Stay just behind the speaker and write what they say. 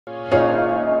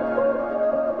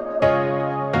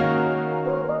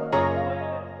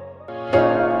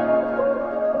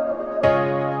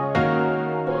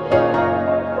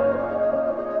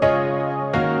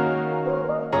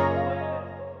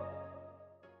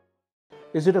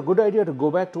Is it a good idea to go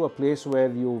back to a place where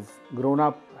you've grown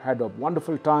up, had a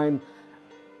wonderful time,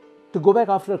 to go back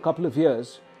after a couple of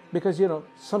years because,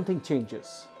 something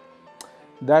changes?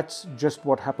 That's just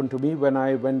what happened to me when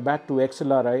I went back to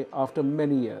XLRI after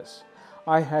many years.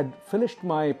 I had finished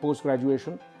my post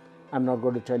graduation. I'm not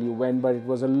going to tell you when, but it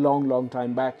was a long, long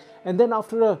time back. And then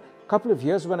after a couple of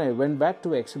years, when I went back to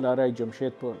XLRI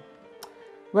Jamshedpur,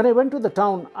 when I went to the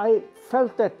town, I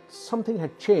felt that something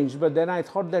had changed, but then I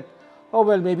thought that, oh,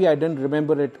 well, maybe I didn't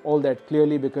remember it all that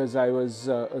clearly because I was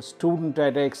a student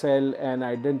at XL and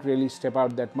I didn't really step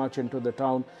out that much into the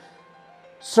town.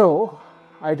 So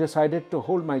I decided to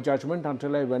hold my judgment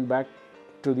until I went back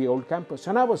to the old campus.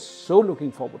 And I was so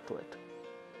looking forward to it.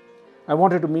 I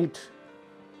wanted to meet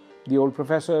the old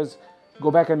professors,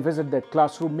 go back and visit that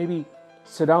classroom, maybe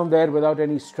sit down there without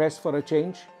any stress for a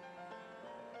change.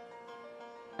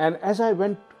 And as I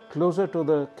went closer to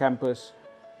the campus,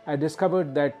 I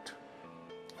discovered that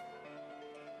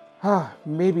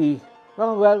maybe,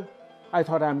 I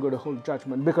thought I'm going to hold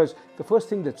judgment because the first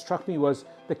thing that struck me was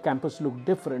the campus looked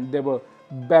different. There were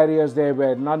barriers there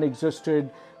where none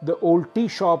existed. The old tea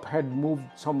shop had moved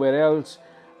somewhere else.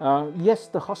 Yes,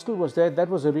 the hostel was there. That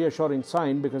was a reassuring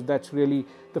sign because that's really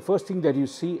the first thing that you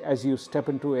see as you step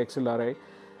into XLRI.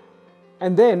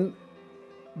 And then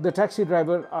the taxi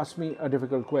driver asked me a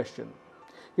difficult question.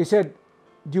 He said,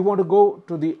 do you want to go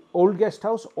to the old guest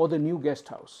house or the new guest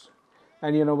house?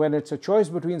 And when it's a choice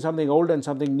between something old and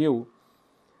something new,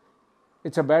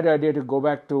 it's a bad idea to go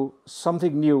back to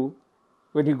something new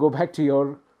when you go back to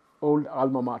your old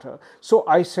alma mater. So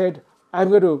I said, I'm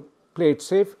going to play it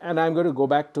safe and I'm going to go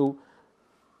back to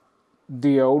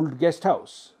the old guest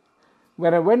house.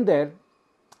 When I went there,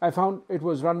 I found it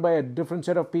was run by a different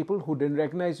set of people who didn't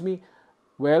recognize me.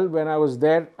 Well, when I was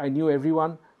there, I knew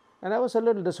everyone and I was a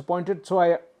little disappointed. So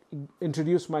I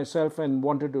introduced myself and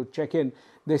wanted to check in.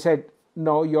 They said,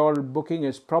 no, your booking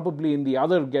is probably in the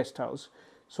other guest house.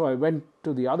 So I went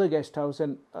to the other guest house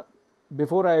and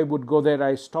before I would go there,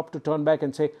 I stopped to turn back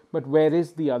and say, but where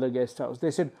is the other guest house?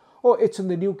 They said, oh, it's in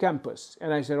the new campus.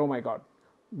 And I said, oh my God,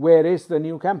 where is the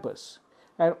new campus?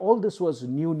 And all this was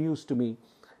new news to me.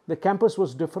 The campus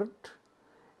was different.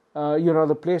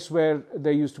 The place where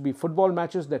there used to be football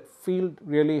matches, that field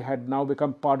really had now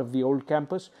become part of the old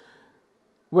campus.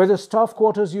 Where the staff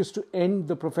quarters used to end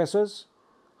the professors'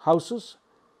 houses,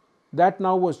 that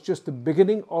now was just the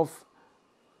beginning of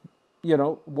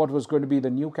what was going to be the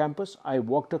new campus. I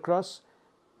walked across,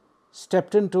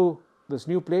 stepped into this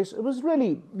new place. It was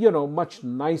really, much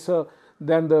nicer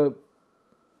than the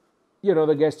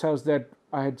guest house that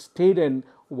I had stayed in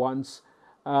once,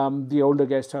 the older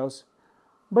guest house.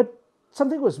 But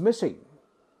something was missing.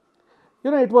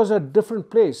 It was a different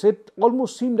place. It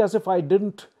almost seemed as if I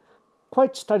didn't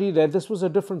quite study there. This was a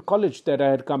different college that I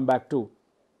had come back to.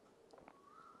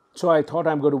 So I thought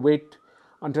I'm going to wait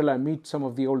until I meet some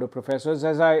of the older professors.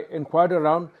 As I inquired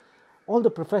around, all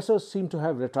the professors seemed to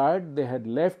have retired. They had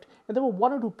left, and there were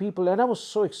one or two people, and I was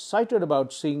so excited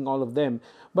about seeing all of them.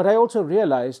 But I also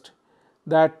realized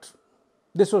that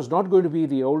this was not going to be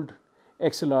the old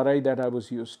XLRI that I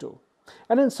was used to.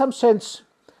 And in some sense,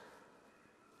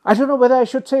 I don't know whether I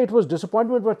should say it was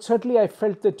disappointment, but certainly I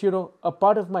felt that, a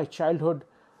part of my childhood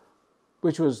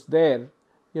which was there,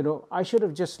 I should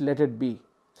have just let it be.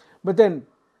 But then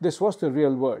this was the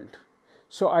real world.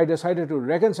 So I decided to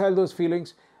reconcile those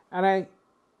feelings and I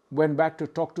went back to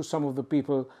talk to some of the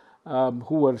people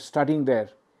who were studying there.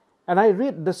 And I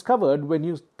discovered when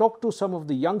you talk to some of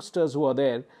the youngsters who are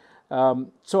there,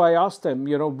 so I asked them,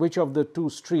 which of the two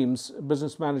streams,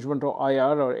 business management or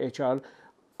IR or HR,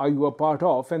 are you a part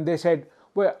of? And they said,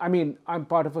 well, I'm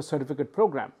part of a certificate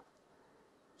program.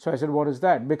 So I said, what is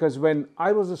that? Because when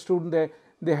I was a student there,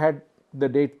 they had the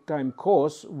daytime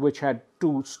course, which had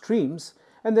two streams,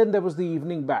 and then there was the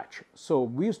evening batch. So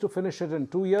we used to finish it in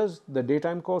 2 years, the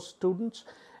daytime course students,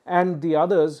 and the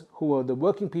others who were the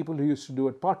working people who used to do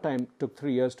it part-time took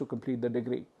 3 years to complete the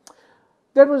degree.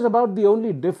 That was about the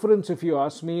only difference, if you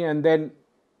ask me. And then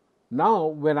now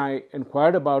when I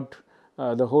inquired about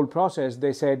the whole process,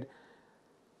 they said,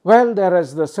 well, there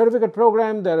is the certificate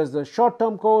program, there is the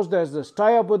short-term course, there's this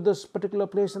tie-up with this particular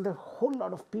place, and there are a whole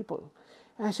lot of people.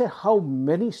 And I said, how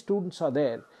many students are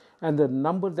there? And the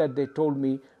number that they told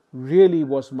me really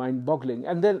was mind-boggling.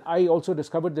 And then I also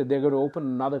discovered that they're going to open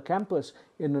another campus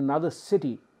in another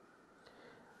city.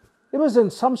 It was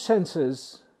in some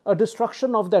senses a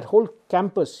destruction of that whole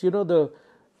campus, the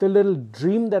little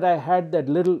dream that I had, that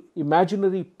little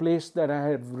imaginary place that I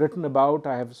have written about,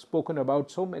 I have spoken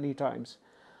about so many times.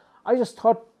 I just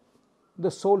thought the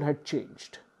soul had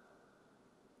changed.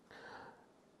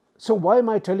 So why am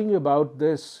I telling you about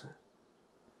this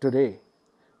today,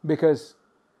 because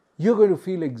you're going to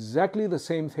feel exactly the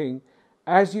same thing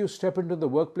as you step into the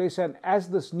workplace, and as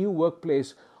this new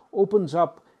workplace opens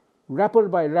up wrapper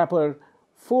by wrapper,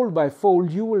 fold by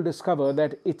fold, you will discover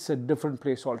that it's a different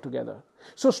place altogether.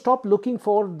 So stop looking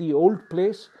for the old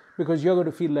place, because you're going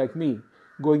to feel like me,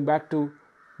 going back to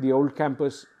the old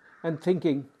campus and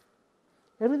thinking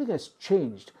everything has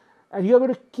changed. And you're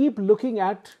going to keep looking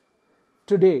at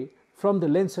today from the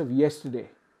lens of yesterday.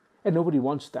 And nobody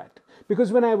wants that.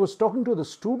 Because when I was talking to the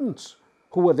students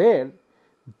who were there,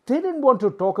 they didn't want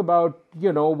to talk about,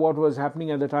 what was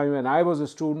happening at the time when I was a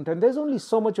student. And there's only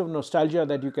so much of nostalgia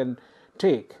that you can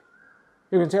take.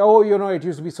 You can say, oh, it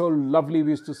used to be so lovely.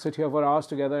 We used to sit here for hours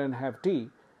together and have tea.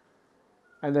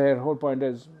 And their whole point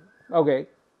is, okay,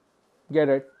 get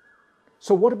it.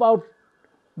 So what about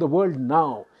the world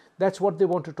now? That's what they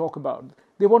want to talk about.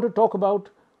 They want to talk about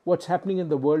what's happening in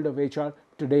the world of HR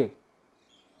today.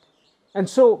 And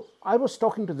so I was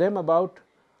talking to them about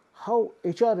how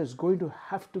HR is going to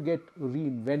have to get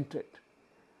reinvented.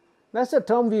 That's a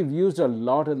term we've used a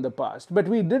lot in the past, but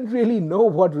we didn't really know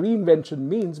what reinvention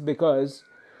means, because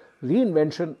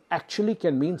reinvention actually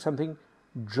can mean something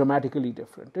dramatically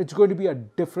different. It's going to be a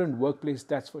different workplace,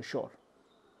 that's for sure.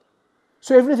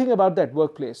 So everything about that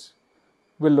workplace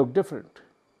will look different.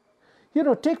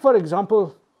 Take for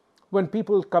example, when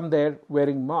people come there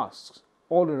wearing masks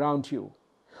all around you,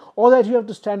 or that you have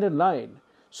to stand in line.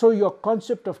 So your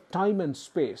concept of time and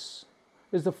space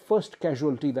is the first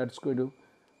casualty that's going to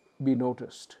be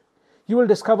noticed. You will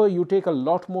discover you take a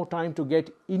lot more time to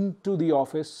get into the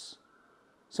office.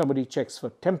 Somebody checks for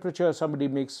temperature, somebody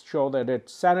makes sure that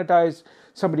it's sanitized,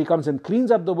 somebody comes and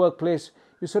cleans up the workplace.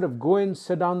 You sort of go in,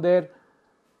 sit down there.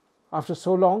 After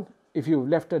so long, if you've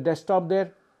left a desktop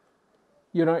there,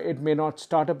 it may not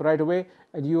start up right away,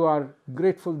 and you are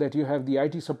grateful that you have the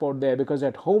IT support there, because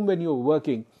at home when you were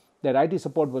working, that IT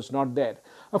support was not there.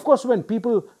 Of course, when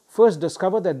people first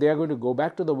discover that they are going to go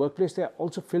back to the workplace, they are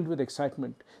also filled with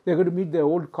excitement. They're going to meet their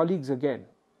old colleagues again.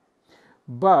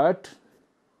 But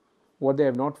what they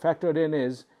have not factored in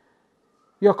is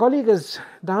your colleague is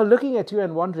now looking at you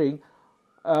and wondering,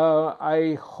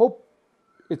 I hope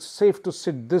it's safe to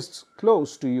sit this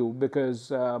close to you,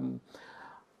 because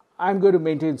I'm going to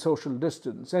maintain social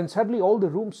distance. And suddenly all the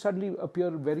rooms suddenly appear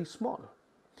very small.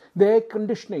 The air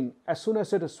conditioning, as soon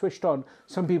as it is switched on,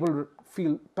 some people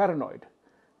feel paranoid.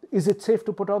 Is it safe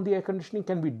to put on the air conditioning?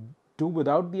 Can we do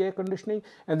without the air conditioning?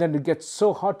 And then it gets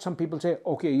so hot, some people say,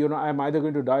 okay, I'm either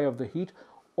going to die of the heat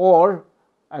or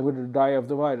I'm going to die of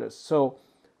the virus. So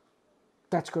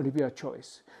that's going to be our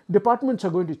choice. Departments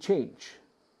are going to change.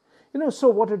 So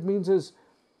what it means is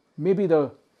maybe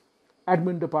the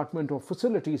admin department or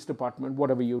facilities department,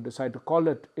 whatever you decide to call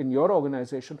it in your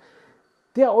organization,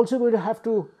 they are also going to have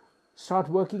to start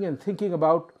working and thinking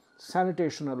about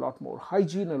sanitation a lot more,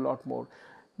 hygiene a lot more.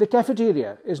 The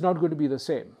cafeteria is not going to be the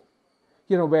same,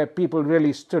 where people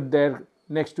really stood there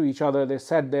next to each other. They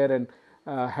sat there and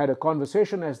had a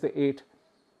conversation as they ate.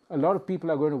 A lot of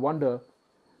people are going to wonder,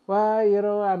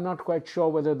 well, I'm not quite sure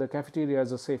whether the cafeteria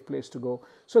is a safe place to go.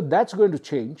 So that's going to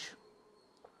change.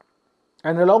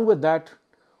 And along with that,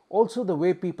 also the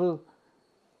way people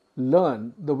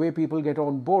learn, the way people get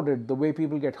onboarded, the way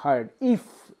people get hired, if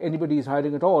anybody is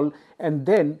hiring at all. And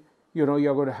then, you're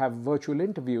going to have virtual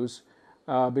interviews,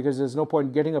 because there's no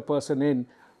point getting a person in.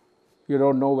 You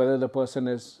don't know whether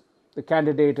the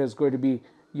candidate is going to be,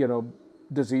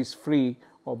 disease-free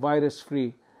or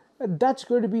virus-free. That's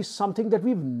going to be something that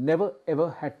we've never,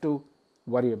 ever had to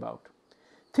worry about.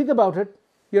 Think about it,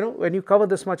 when you cover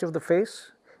this much of the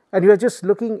face and you're just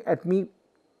looking at me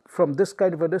from this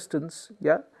kind of a distance,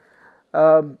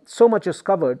 so much is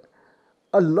covered.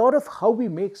 A lot of how we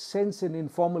make sense in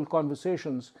informal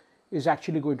conversations is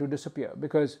actually going to disappear,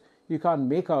 because you can't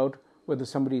make out whether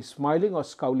somebody is smiling or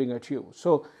scowling at you.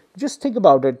 So just think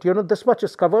about it, this much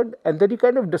is covered, and then you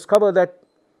kind of discover that,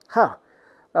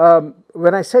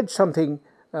 when I said something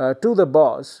to the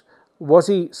boss, was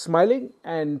he smiling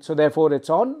and so therefore it's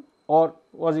on, or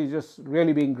was he just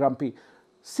really being grumpy?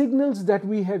 Signals that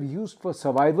we have used for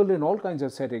survival in all kinds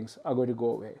of settings are going to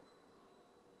go away.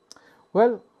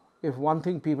 Well, if one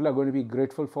thing people are going to be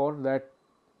grateful for, that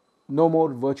no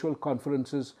more virtual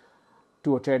conferences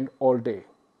to attend all day.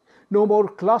 No more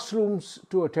classrooms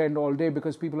to attend all day,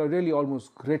 because people are really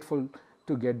almost grateful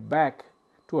to get back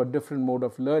to a different mode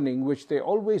of learning, which they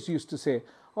always used to say,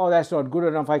 oh, that's not good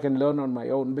enough, I can learn on my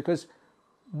own. Because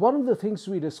one of the things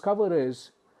we discover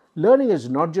is learning is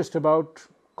not just about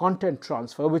content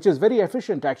transfer, which is very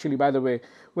efficient actually, by the way.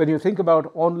 When you think about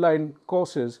online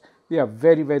courses, they are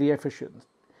very, very efficient.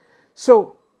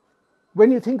 So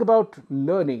when you think about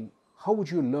learning, how would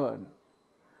you learn?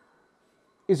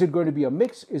 Is it going to be a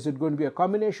mix? Is it going to be a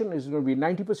combination? Is it going to be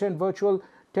 90% virtual,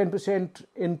 10%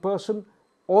 in person,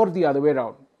 or the other way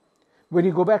around? When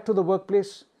you go back to the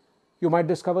workplace, you might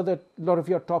discover that a lot of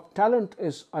your top talent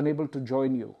is unable to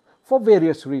join you for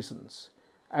various reasons,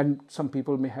 and some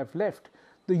people may have left.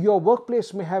 Your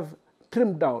workplace may have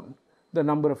trimmed down the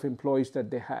number of employees that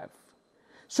they have.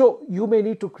 So you may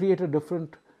need to create a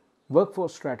different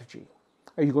workforce strategy.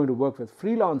 Are you going to work with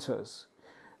freelancers?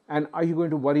 And are you going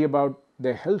to worry about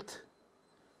their health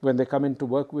when they come in to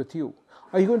work with you?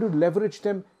 Are you going to leverage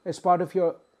them as part of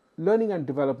your learning and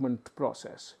development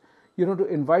process? To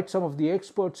invite some of the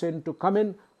experts in to come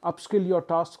in, upskill your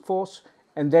task force,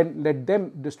 and then let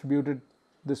them distribute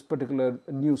this particular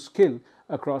new skill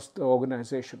across the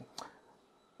organization.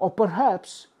 Or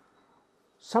perhaps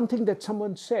something that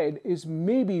someone said is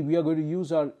maybe we are going to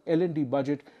use our L&D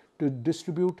budget to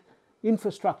distribute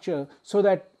infrastructure so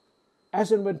that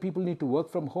as and when people need to work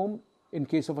from home in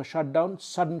case of a shutdown,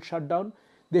 sudden shutdown,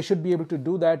 they should be able to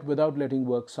do that without letting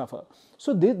work suffer.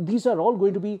 So these are all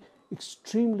going to be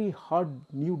extremely hard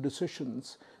new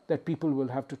decisions that people will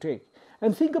have to take.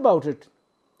 And think about it.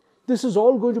 This is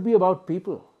all going to be about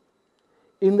people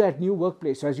in that new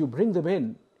workplace. As you bring them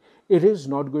in, it is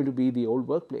not going to be the old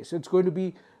workplace. It's going to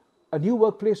be a new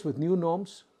workplace with new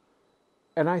norms.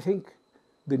 And I think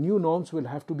the new norms will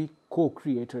have to be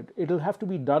co-created. It'll have to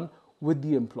be done with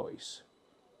the employees.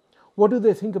 What do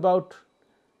they think about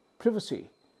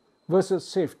privacy versus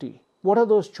safety? What are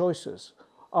those choices?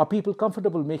 Are people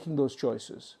comfortable making those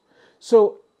choices?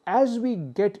 So as we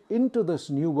get into this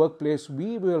new workplace,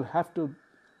 we will have to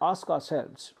ask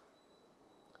ourselves,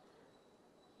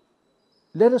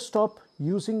 let us stop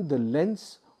using the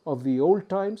lens of the old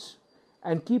times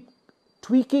and keep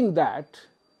tweaking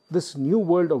this new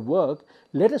world of work.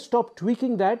 Let us stop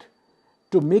tweaking that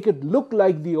to make it look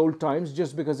like the old times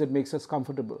just because it makes us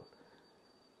comfortable.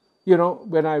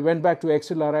 When I went back to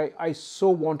XLR, I so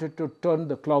wanted to turn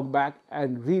the clock back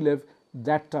and relive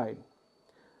that time.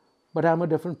 But I'm a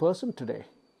different person today.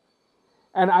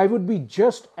 And I would be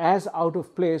just as out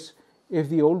of place if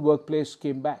the old workplace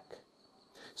came back.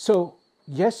 So,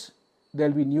 yes,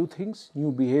 there'll be new things,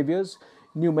 new behaviors,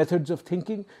 new methods of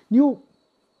thinking, new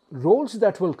roles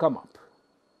that will come up.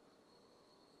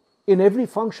 In every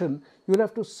function, you'll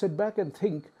have to sit back and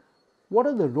think, what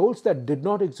are the roles that did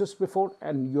not exist before,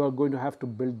 and you are going to have to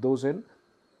build those in.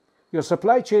 Your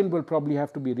supply chain will probably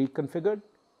have to be reconfigured.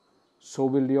 So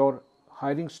will your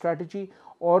hiring strategy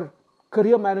or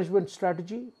career management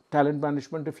strategy, talent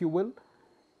management, if you will.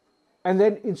 And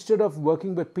then instead of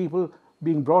working with people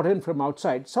being brought in from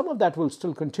outside, some of that will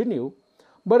still continue,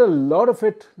 but a lot of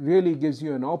it really gives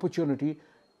you an opportunity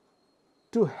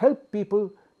to help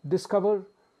people discover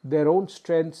their own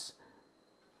strengths,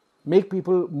 make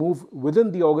people move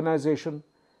within the organization,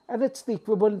 and it's the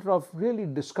equivalent of really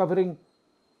discovering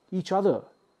each other.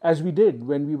 As we did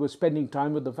when we were spending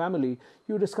time with the family,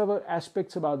 you discover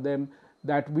aspects about them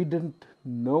that we didn't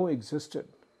know existed.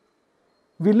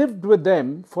 We lived with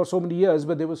them for so many years,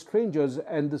 but they were strangers,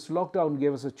 and this lockdown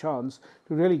gave us a chance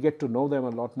to really get to know them a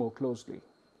lot more closely.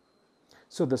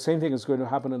 So the same thing is going to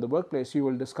happen in the workplace. You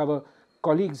will discover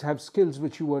colleagues have skills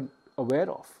which you weren't aware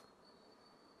of,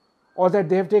 or that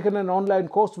they have taken an online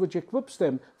course which equips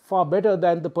them far better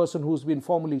than the person who's been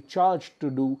formally charged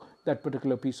to do that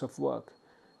particular piece of work.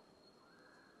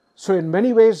 So in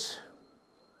many ways,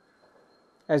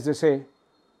 as they say,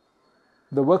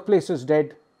 the workplace is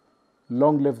dead,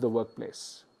 long live the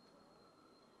workplace.